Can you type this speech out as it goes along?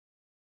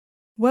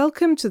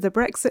Welcome to the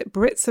Brexit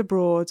Brits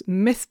Abroad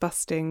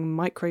myth-busting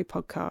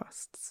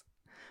micro-podcasts.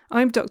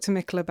 I'm Dr.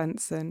 Nicola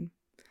Benson.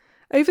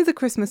 Over the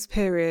Christmas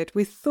period,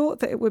 we thought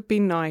that it would be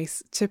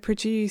nice to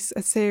produce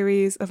a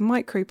series of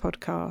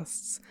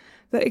micro-podcasts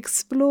that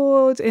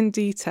explored in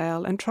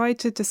detail and tried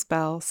to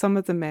dispel some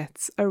of the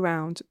myths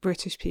around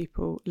British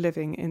people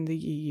living in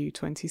the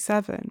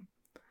EU27.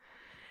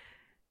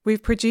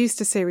 We've produced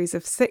a series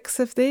of 6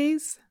 of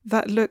these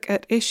that look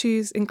at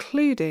issues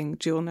including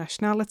dual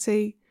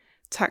nationality,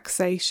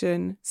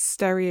 taxation,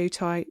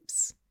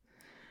 stereotypes,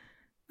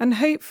 and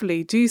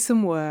hopefully do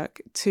some work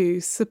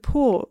to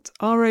support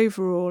our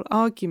overall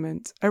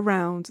argument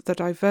around the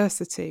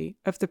diversity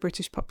of the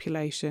British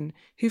population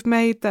who've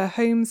made their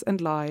homes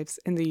and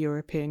lives in the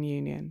European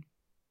Union.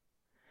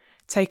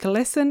 Take a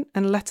listen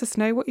and let us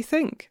know what you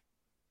think.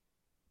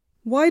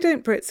 Why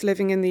don't Brits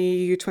living in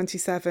the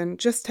EU27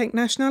 just take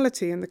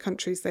nationality in the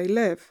countries they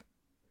live?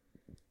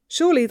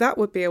 Surely that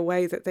would be a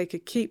way that they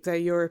could keep their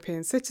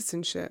European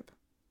citizenship.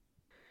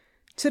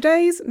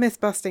 Today's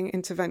myth-busting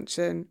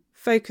intervention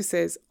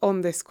focuses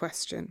on this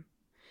question.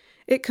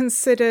 It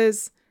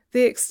considers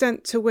the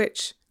extent to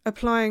which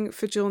applying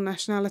for dual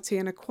nationality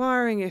and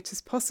acquiring it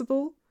is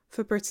possible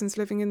for Britons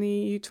living in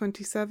the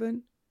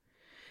EU27.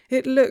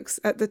 It looks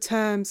at the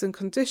terms and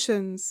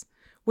conditions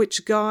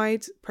which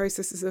guide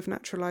processes of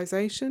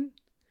naturalisation.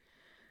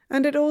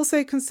 And it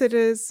also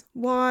considers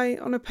why,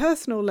 on a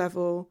personal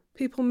level,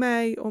 people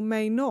may or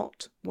may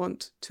not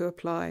want to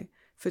apply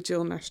for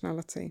dual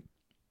nationality.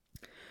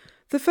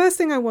 The first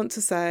thing I want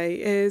to say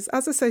is,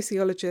 as a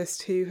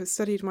sociologist who has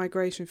studied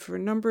migration for a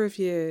number of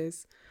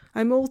years,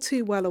 I'm all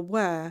too well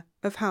aware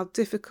of how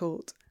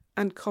difficult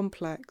and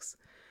complex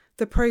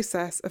the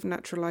process of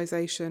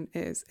naturalisation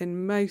is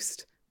in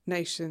most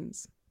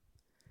nations.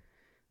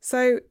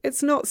 So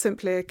it's not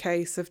simply a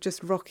case of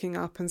just rocking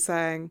up and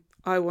saying,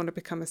 I want to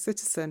become a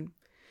citizen.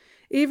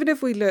 Even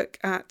if we look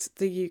at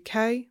the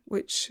UK,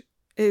 which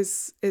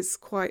is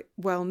quite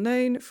well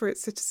known for its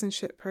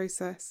citizenship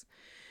process,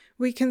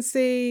 we can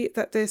see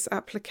that this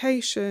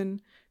application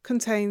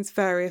contains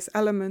various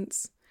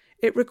elements.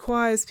 It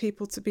requires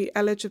people to be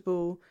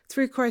eligible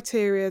through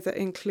criteria that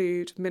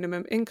include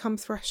minimum income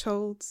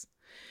thresholds.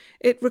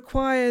 It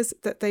requires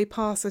that they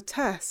pass a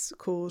test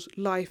called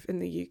Life in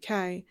the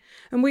UK,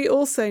 and we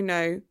also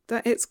know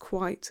that it's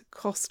quite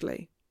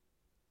costly.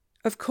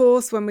 Of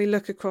course, when we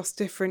look across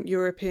different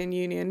European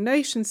Union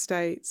nation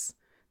states,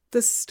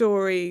 the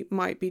story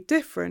might be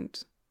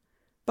different.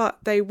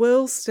 But they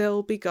will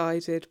still be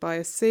guided by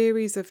a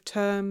series of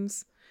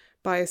terms,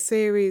 by a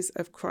series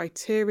of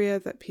criteria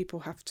that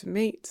people have to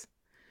meet,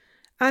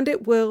 and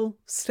it will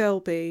still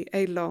be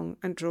a long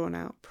and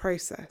drawn-out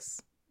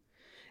process.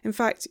 In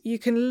fact, you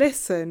can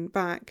listen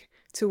back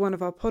to one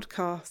of our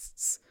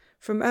podcasts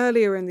from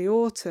earlier in the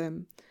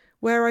autumn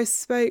where I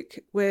spoke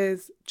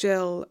with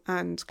Jill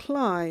and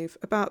Clive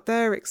about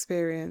their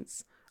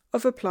experience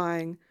of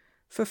applying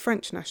for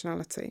French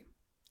nationality.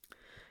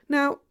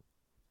 Now,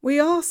 we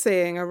are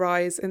seeing a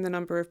rise in the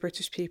number of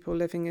British people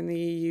living in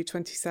the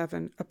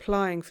EU27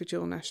 applying for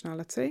dual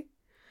nationality.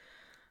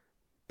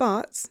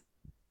 But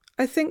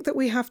I think that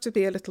we have to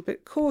be a little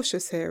bit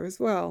cautious here as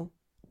well.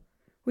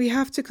 We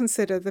have to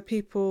consider the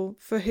people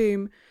for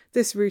whom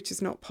this route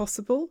is not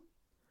possible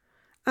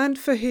and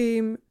for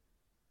whom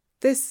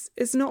this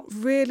is not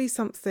really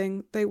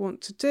something they want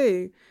to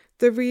do.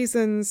 The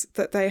reasons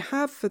that they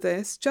have for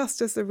this,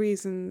 just as the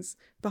reasons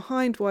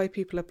behind why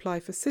people apply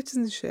for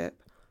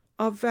citizenship,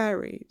 are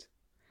varied.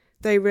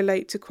 They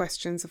relate to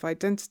questions of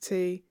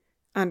identity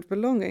and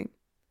belonging.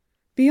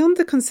 Beyond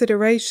the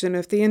consideration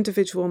of the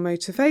individual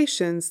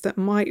motivations that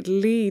might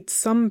lead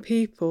some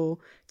people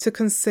to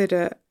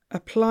consider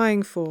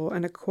applying for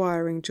and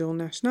acquiring dual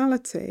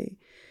nationality,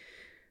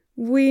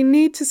 we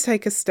need to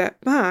take a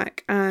step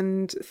back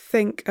and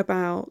think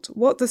about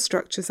what the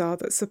structures are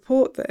that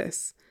support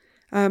this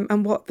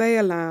and what they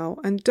allow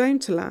and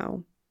don't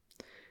allow.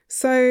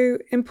 So,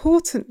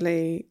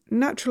 importantly,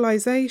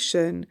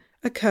 naturalisation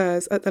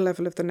occurs at the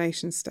level of the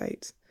nation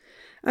state.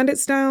 And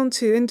it's down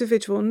to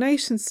individual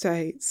nation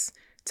states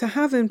to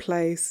have in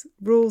place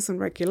rules and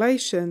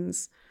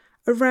regulations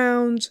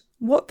around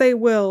what they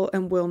will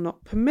and will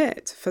not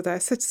permit for their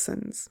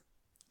citizens.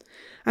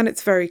 And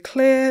it's very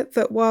clear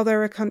that while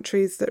there are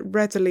countries that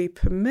readily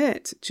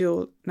permit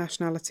dual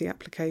nationality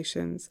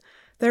applications,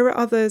 there are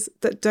others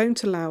that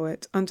don't allow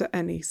it under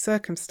any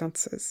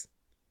circumstances.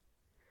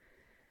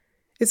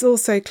 It's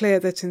also clear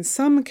that in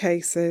some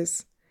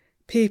cases,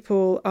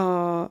 people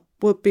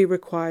would be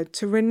required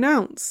to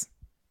renounce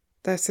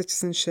their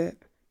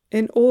citizenship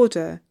in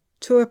order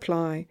to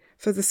apply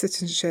for the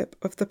citizenship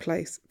of the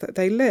place that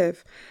they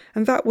live.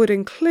 And that would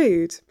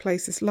include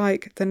places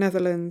like the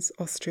Netherlands,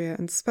 Austria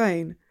and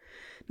Spain.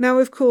 Now,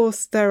 of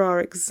course, there are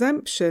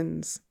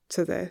exemptions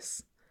to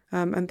this,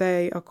 and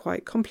they are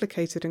quite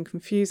complicated and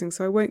confusing,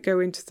 so I won't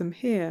go into them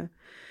here.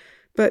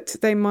 But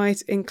they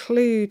might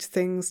include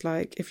things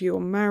like if you're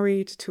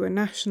married to a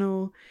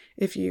national,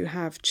 if you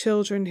have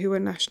children who are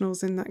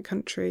nationals in that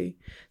country.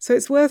 So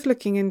it's worth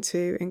looking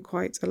into in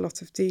quite a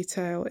lot of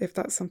detail if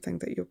that's something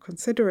that you're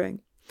considering.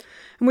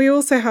 And we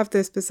also have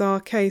this bizarre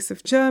case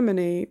of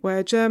Germany,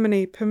 where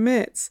Germany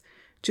permits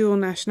dual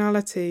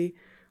nationality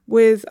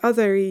with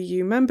other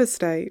EU member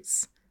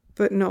states,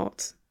 but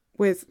not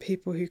with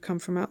people who come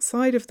from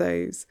outside of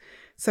those.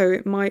 So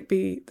it might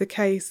be the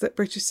case that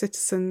British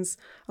citizens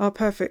are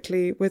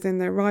perfectly within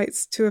their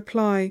rights to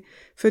apply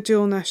for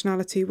dual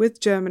nationality with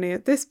Germany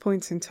at this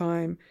point in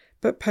time,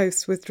 but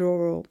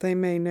post-withdrawal they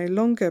may no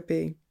longer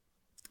be.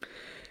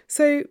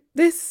 So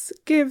this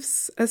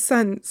gives a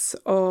sense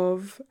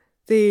of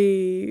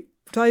the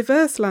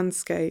diverse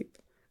landscape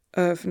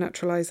of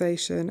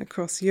naturalisation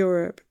across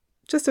Europe.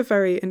 Just a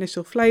very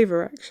initial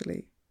flavour,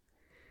 actually.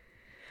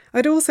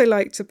 I'd also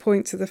like to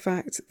point to the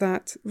fact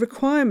that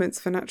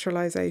requirements for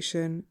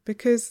naturalisation,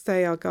 because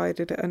they are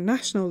guided at a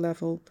national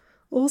level,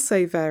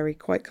 also vary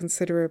quite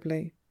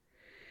considerably.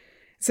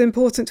 It's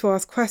important to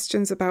ask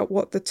questions about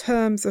what the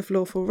terms of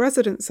lawful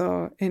residence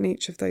are in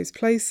each of those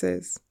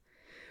places,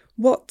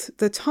 what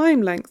the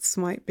time lengths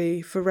might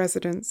be for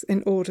residents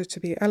in order to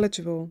be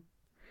eligible.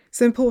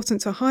 It's important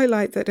to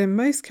highlight that in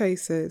most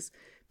cases,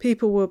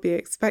 people will be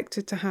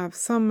expected to have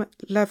some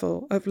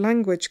level of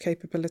language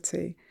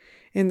capability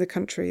in the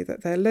country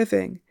that they're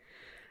living,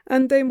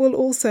 and they will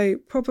also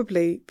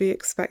probably be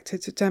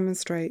expected to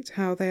demonstrate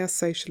how they are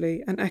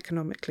socially and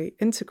economically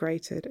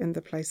integrated in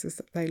the places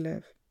that they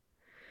live.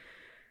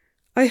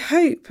 I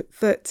hope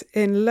that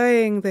in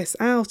laying this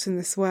out in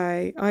this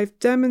way, I've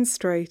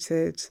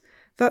demonstrated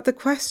that the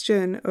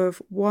question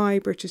of why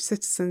British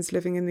citizens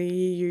living in the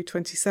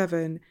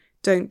EU27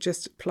 don't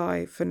just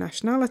apply for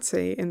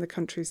nationality in the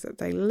countries that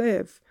they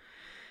live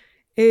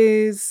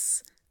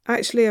is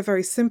actually a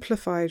very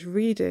simplified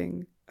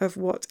reading of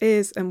what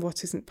is and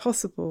what isn't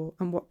possible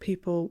and what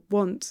people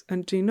want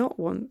and do not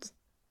want.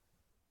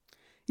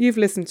 You've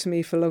listened to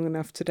me for long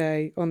enough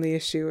today on the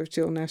issue of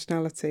dual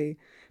nationality,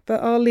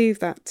 but I'll leave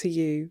that to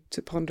you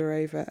to ponder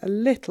over a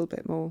little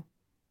bit more.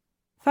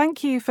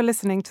 Thank you for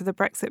listening to the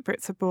Brexit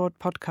Brits Abroad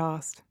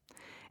podcast.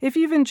 If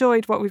you've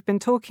enjoyed what we've been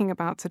talking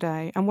about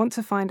today and want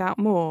to find out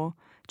more,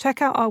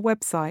 check out our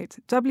website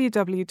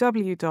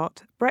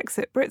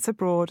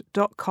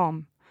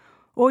www.brexitbritsabroad.com,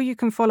 or you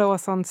can follow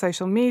us on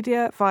social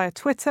media via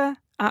Twitter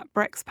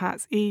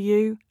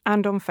 @BrexPatsEU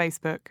and on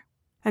Facebook.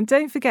 And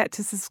don't forget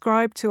to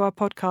subscribe to our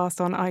podcast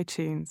on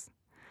iTunes.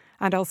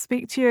 And I'll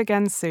speak to you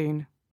again soon.